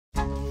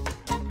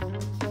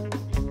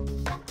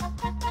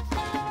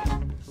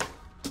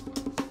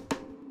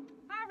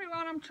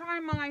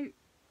my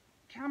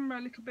camera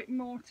a little bit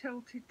more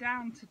tilted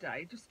down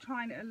today, just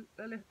trying it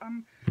a little.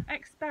 I'm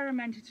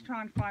experimenting to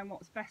try and find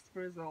what's best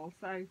for us all.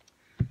 So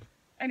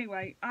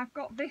anyway, I've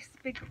got this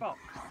big box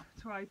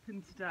to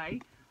open today.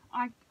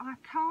 I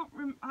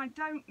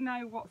don't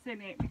know what's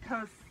in it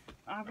because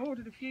I've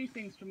ordered a few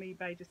things from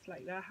eBay just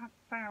lately. I have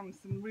found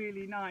some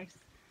really nice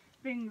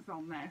things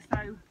on there,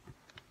 so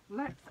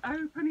let's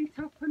open it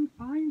up and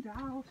find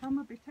out. I'm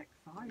a bit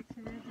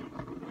excited.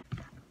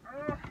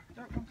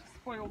 Don't want to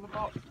spoil the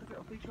box because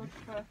it'll be good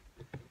for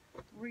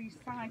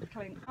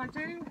recycling. I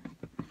do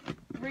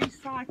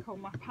recycle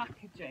my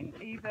packaging.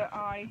 Either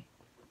I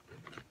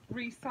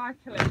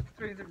recycle it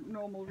through the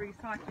normal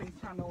recycling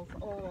channels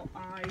or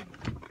I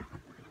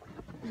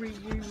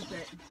reuse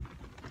it.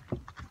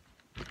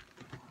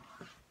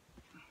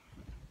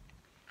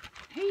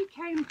 He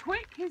came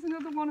quick. Here's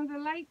another one of the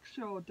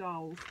Lakeshore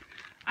dolls.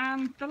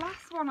 And the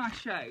last one I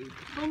showed,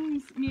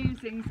 Bum's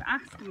Musings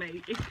asked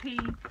me if he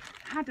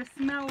had a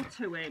smell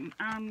to him,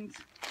 and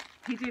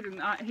he didn't.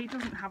 He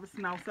doesn't have a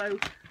smell, so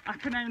I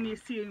can only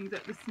assume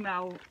that the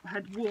smell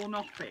had worn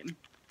off him.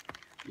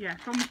 Yeah,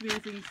 Bum's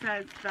Musings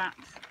says that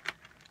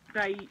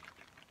they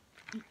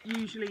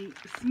usually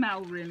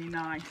smell really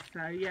nice,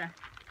 so yeah.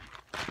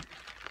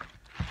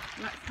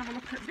 Let's have a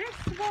look at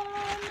this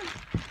one.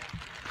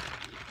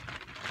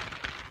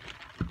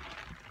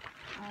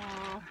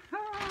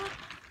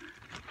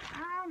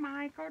 Oh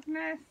my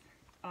goodness.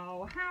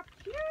 Oh, how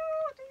cute.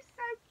 He's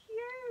so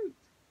cute.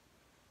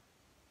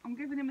 I'm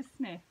giving him a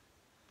sniff.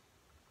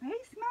 He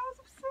smells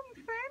of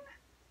something.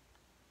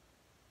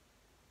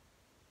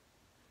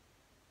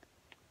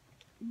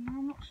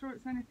 I'm not sure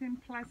it's anything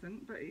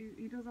pleasant, but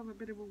he does have a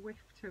bit of a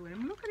whiff to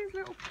him. Look at his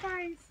little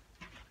face.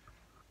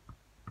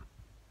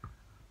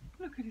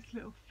 Look at his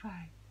little face.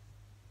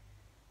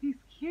 He's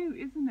cute,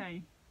 isn't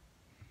he?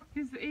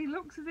 He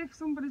looks as if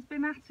somebody's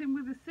been at him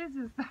with the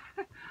scissors.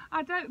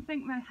 I don't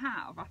think they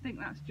have. I think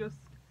that's just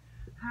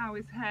how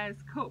his hair's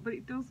cut, but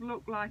it does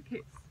look like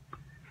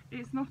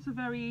it's not a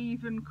very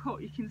even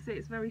cut. You can see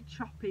it's very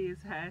choppy, his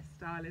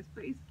hairstyle is,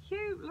 but he's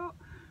cute, look,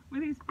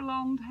 with his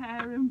blonde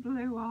hair and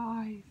blue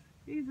eyes.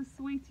 He's a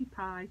sweetie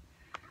pie.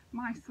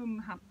 My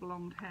son had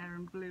blonde hair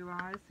and blue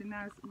eyes. He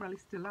now, well, he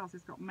still has.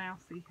 He's got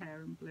mousy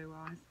hair and blue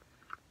eyes.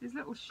 His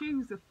little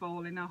shoes are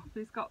falling off.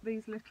 He's got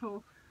these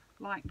little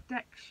like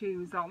deck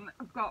shoes on.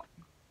 I've got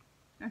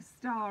a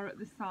star at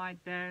the side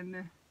there and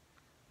the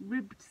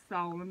ribbed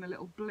sole and a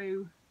little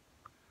blue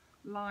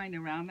line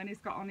around. Then he's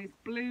got on his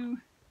blue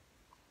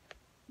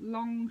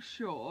long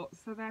shorts,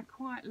 so they're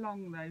quite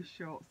long, those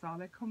shorts are.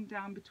 They come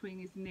down between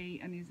his knee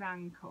and his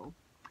ankle,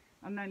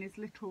 and then his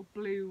little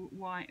blue,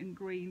 white and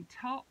green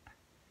top.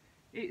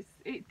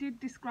 It did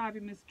describe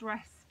him as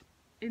dressed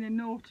in a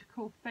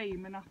nautical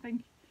theme, and I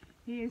think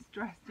he is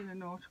dressed in a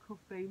nautical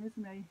theme,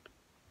 isn't he?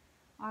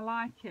 I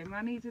like him.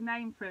 I need a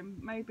name for him.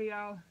 Maybe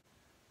I'll...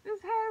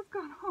 His hair's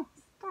gone all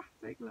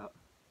static, look.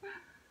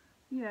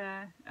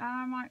 Yeah,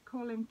 I might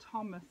call him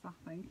Thomas, I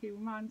think. He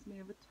reminds me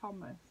of a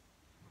Thomas.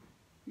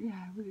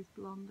 Yeah, with his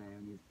blonde hair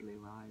and his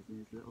blue eyes and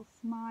his little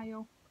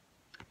smile.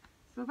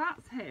 So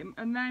that's him.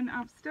 And then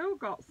I've still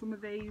got some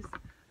of these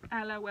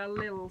LOL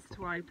Lils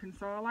to open.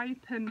 So I'll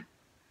open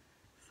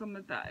some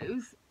of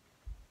those.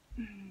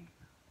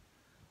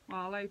 Well,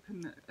 I'll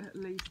open at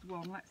least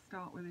one. Let's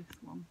start with this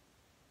one.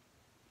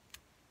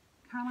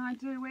 Can I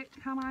do it?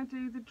 Can I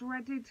do the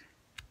dreaded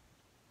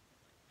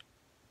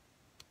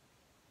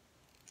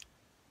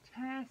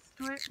tear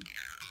strip?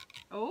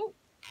 Oh,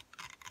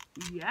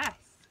 yes.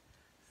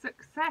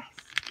 Success.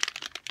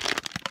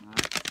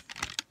 Let's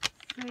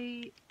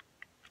see.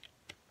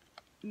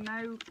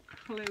 No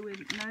clue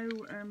in, no,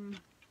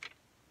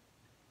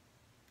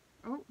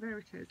 oh, there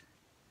it is.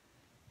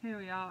 Here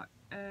we are.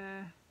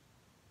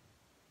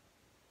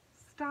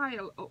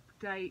 Style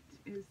update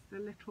is the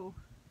little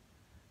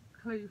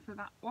clue for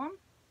that one.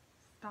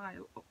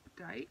 Style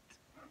update.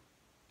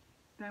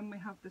 Then we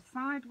have the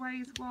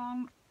sideways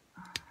one.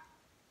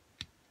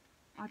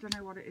 I don't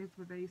know what it is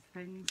with these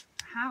things.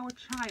 How a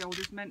child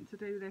is meant to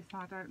do this,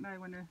 I don't know.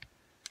 When a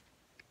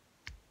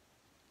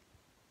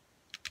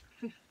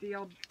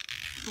 50-odd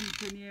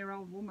something year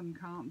old woman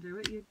can't do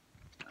it,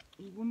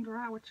 you wonder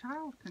how a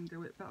child can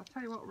do it. But I'll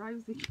tell you what,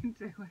 Rosie can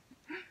do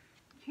it.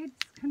 Kids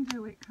can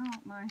do it,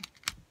 can't they?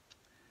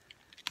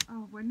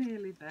 Oh, we're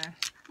nearly there.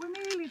 We're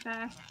nearly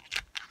there.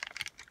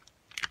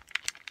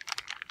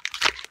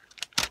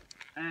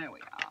 There we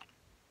are.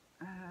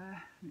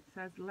 It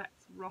says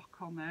Let's Rock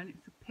on there, and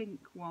it's a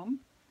pink one.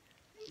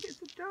 I think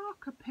it's a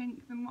darker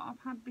pink than what I've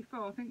had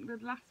before. I think the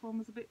last one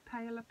was a bit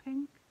paler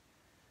pink.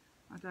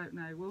 I don't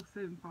know, we'll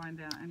soon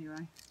find out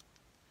anyway.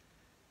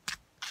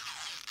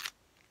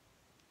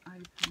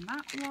 Open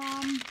that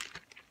one.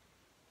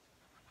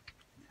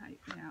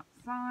 Take the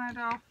outside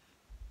off.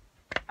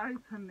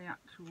 Open the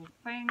actual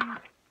thing.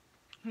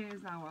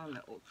 Here's our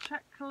little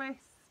checklist.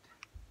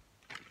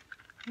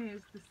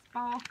 Here's the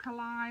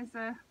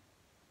sparklizer.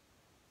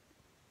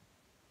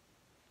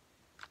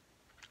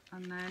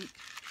 And then,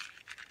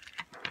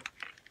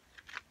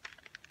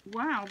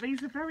 wow,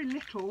 these are very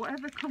little.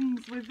 Whatever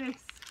comes with this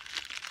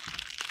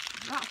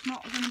that's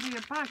not going to be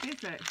a bag,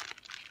 is it?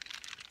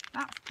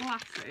 That's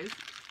glasses.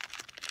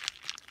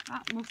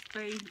 That must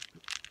be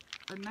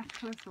a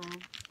necklace or a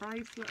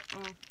bracelet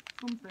or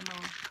something,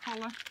 or a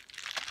collar.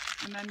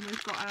 And then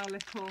we've got our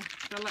little,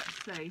 so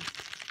let's see.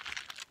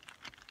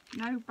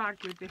 No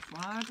bag with this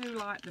one. I do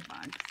like the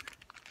bags.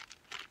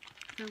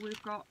 So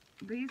we've got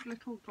these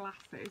little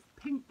glasses,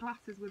 pink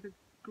glasses with a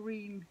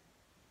green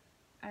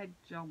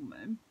edge on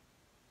them.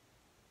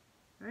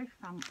 Very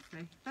fancy.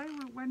 If they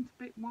went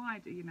a bit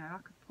wider, you know, I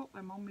could put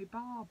them on my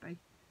Barbie,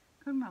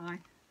 couldn't I?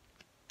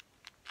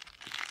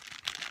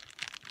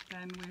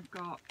 Then we've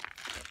got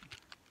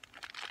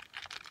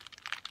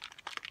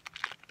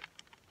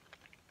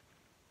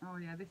oh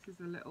yeah, this is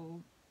a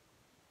little,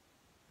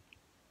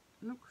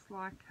 looks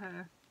like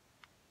a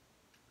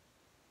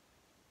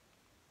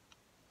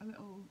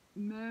little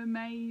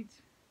mermaid.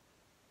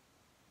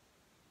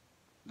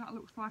 That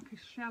looks like a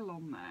shell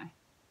on there.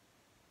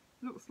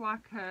 Looks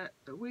like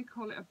we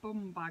call it a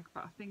bum bag,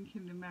 but I think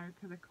in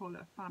America they call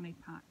it a fanny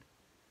pack.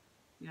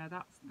 Yeah,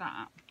 that's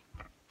that.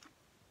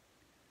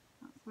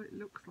 That's what it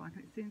looks like.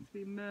 It seems to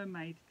be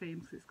mermaid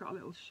themed, so it's got a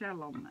little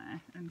shell on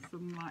there and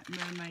some like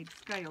mermaid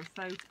scales.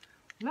 So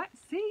let's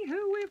see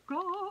who we've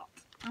got.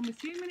 I'm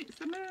assuming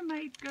it's a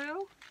mermaid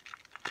girl.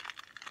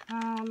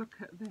 Oh, look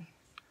at this.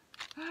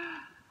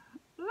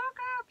 Look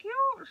how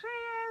cute she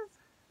is.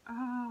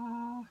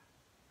 Oh,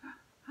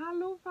 I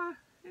love her.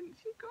 Isn't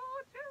she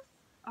gorgeous?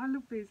 I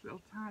love these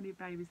little tiny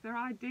babies. They're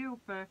ideal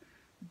for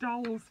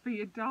dolls, for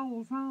your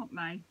dolls, aren't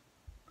they?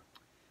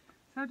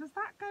 So does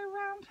that go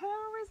round her,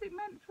 or is it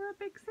meant for a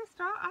big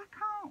sister? I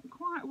can't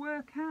quite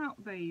work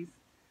out these,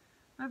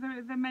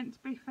 whether they're meant to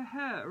be for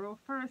her or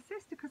for a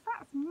sister, because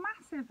that's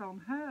massive on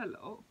her,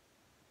 look.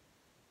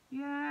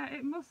 Yeah,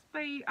 it must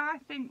be, I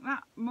think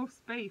that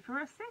must be for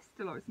a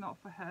sister, look. It's not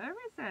for her,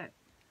 is it?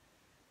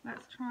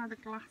 Let's try the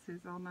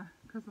glasses on her,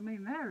 because I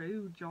mean they're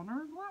huge on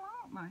her as well,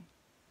 aren't they?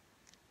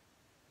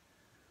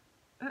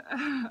 Look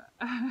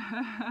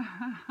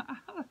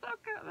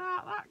at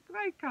that,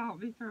 they can't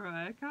be for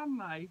her, can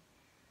they?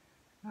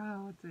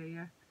 Oh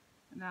dear.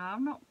 No,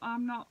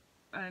 I'm not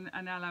an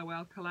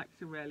LOL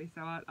collector really,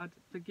 so I'd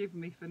forgive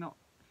me for not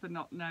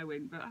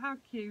knowing, but how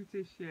cute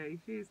is she?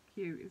 She's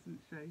cute,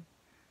 isn't she?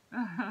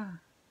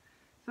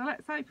 So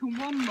let's open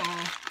one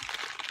more.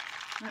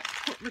 Let's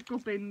put the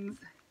gubbins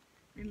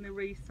in the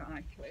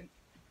recycling.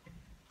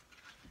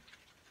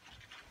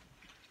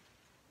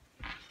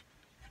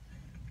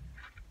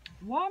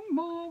 One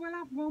more, we'll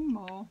have one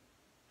more.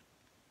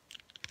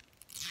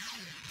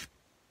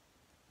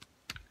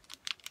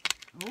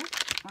 Oh,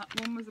 that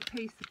one was a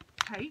piece of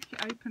cake.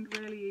 It opened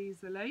really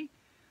easily.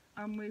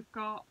 And we've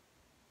got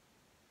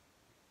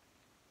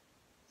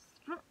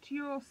strut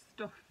your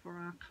stuff for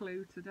our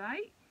clue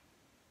today.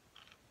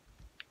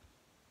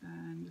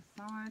 And the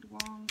side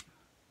one.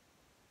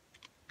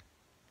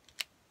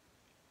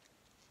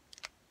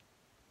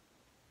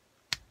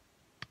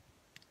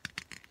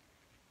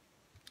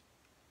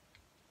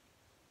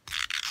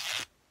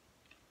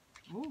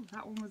 Oh,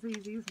 that one was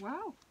easy as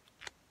well.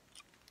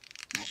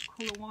 What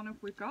colour one have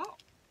we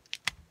got?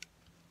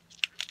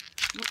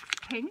 Looks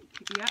pink.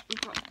 Yeah,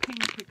 we've got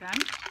pink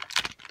again.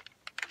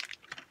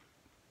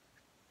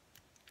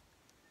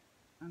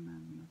 And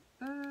then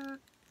the third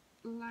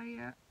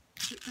layer.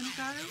 Is it going to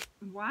go?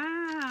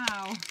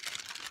 Wow!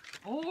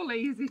 All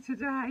easy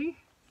today.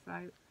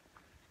 So,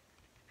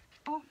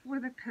 off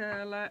with a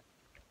curler.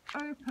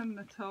 Open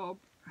the tub.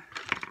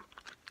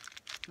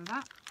 So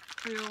that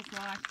feels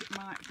like it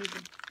might be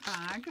the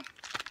bag.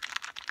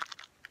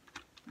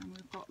 And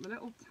we've got the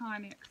little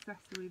tiny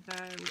accessory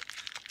there, which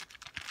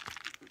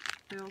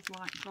feels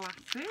like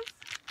glasses.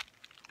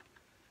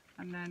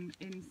 And then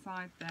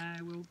inside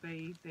there will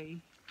be the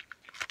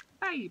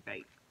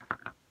baby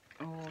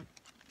or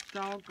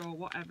dog or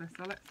whatever.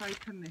 So let's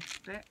open this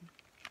bit.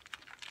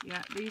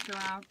 Yeah, these are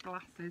our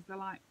glasses. They're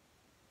like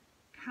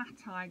cat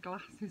eye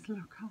glasses,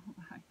 look, aren't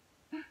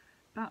they?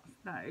 That's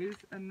those.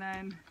 And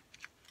then,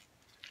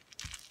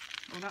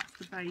 oh, that's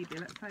the baby.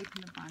 Let's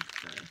open the bag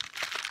first.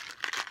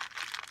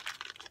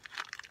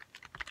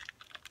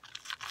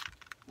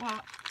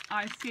 Well,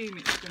 I assume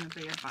it's going to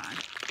be a bag.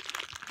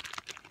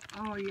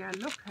 Oh yeah,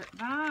 look at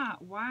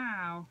that.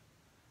 Wow.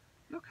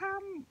 Look how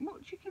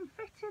much you can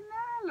fit in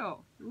there,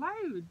 look.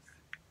 Loads.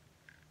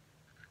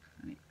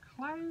 And it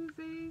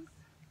closes.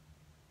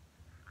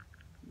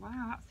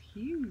 Wow, that's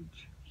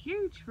huge.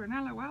 Huge for an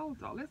LOL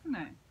doll, isn't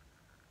it?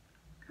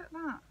 Look at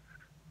that.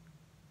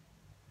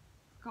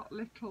 It's got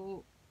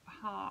little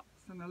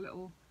hearts and a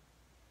little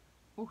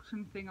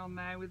button thing on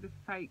there with a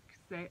fake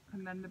zip,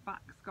 and then the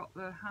back's got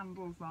the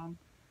handles on,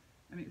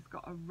 and it's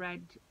got a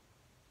red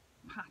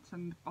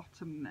patterned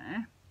bottom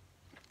there.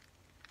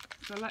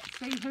 So let's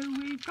see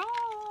who we've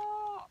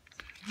got.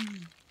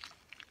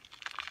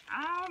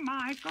 Oh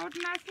my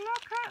goodness,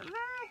 look at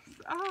this.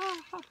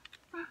 Oh,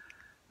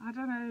 I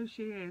don't know who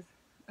she is.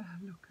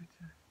 Look at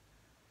her.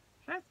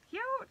 She's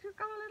cute. She's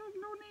got a little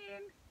nunny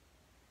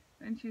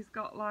in. And she's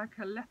got like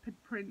a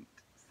leopard print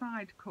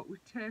side cut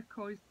with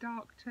turquoise,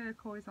 dark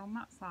turquoise on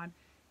that side.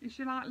 Is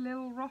she like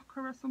Lil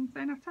Rocker or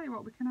something? I'll tell you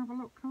what, we can have a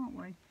look, can't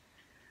we?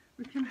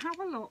 We can have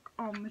a look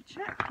on the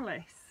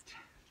checklist.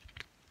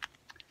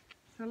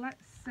 So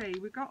let's see,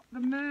 we got the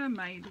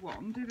mermaid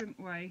one, didn't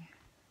we?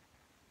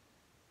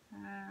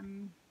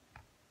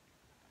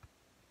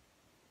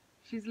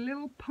 She's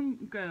Lil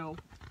Punk Girl.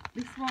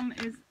 This one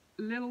is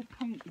Lil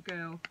Punk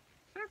Girl.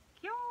 She's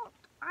cute.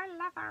 I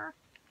love her.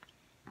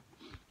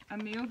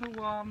 And the other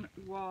one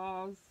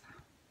was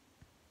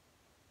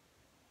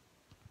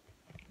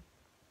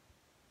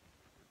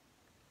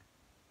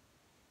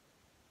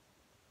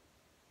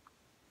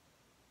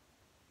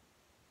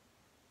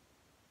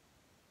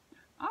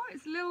oh,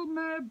 it's Lil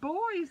Mer Boy.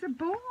 He's a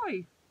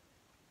boy.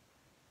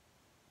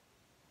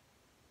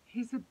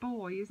 He's a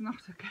boy. He's not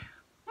a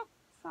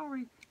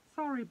girl.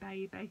 Sorry,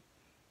 baby.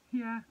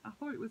 Yeah, I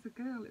thought it was a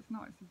girl. It's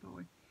not. It's a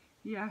boy.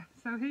 Yeah.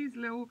 So he's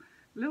Lil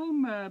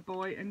Mer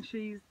Boy, and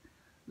she's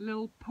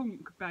Lil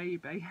Punk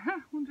Baby.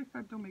 Wonder if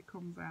her dummy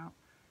comes out.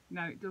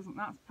 No, it doesn't.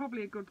 That's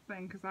probably a good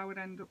thing because I would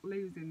end up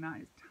losing that.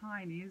 It's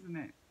tiny, isn't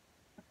it?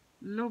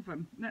 Love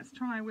them. Let's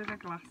try with her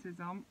glasses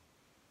on.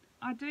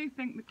 I do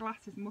think the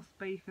glasses must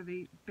be for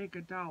the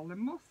bigger doll. They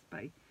must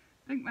be.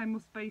 I think they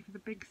must be for the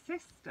big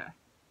sister.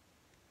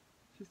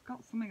 She's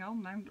got something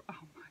on now.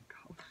 Oh my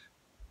gosh.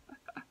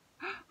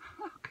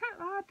 Look at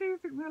that. I do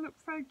think they look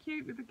so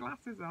cute with the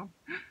glasses on.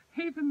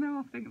 Even though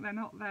I think they're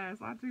not theirs.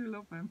 I do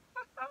love them.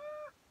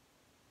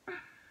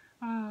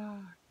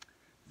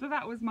 So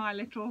that was my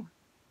little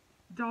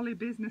dolly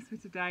business for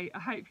today. I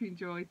hope you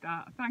enjoyed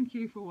that. Thank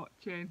you for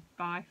watching.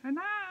 Bye for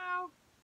now.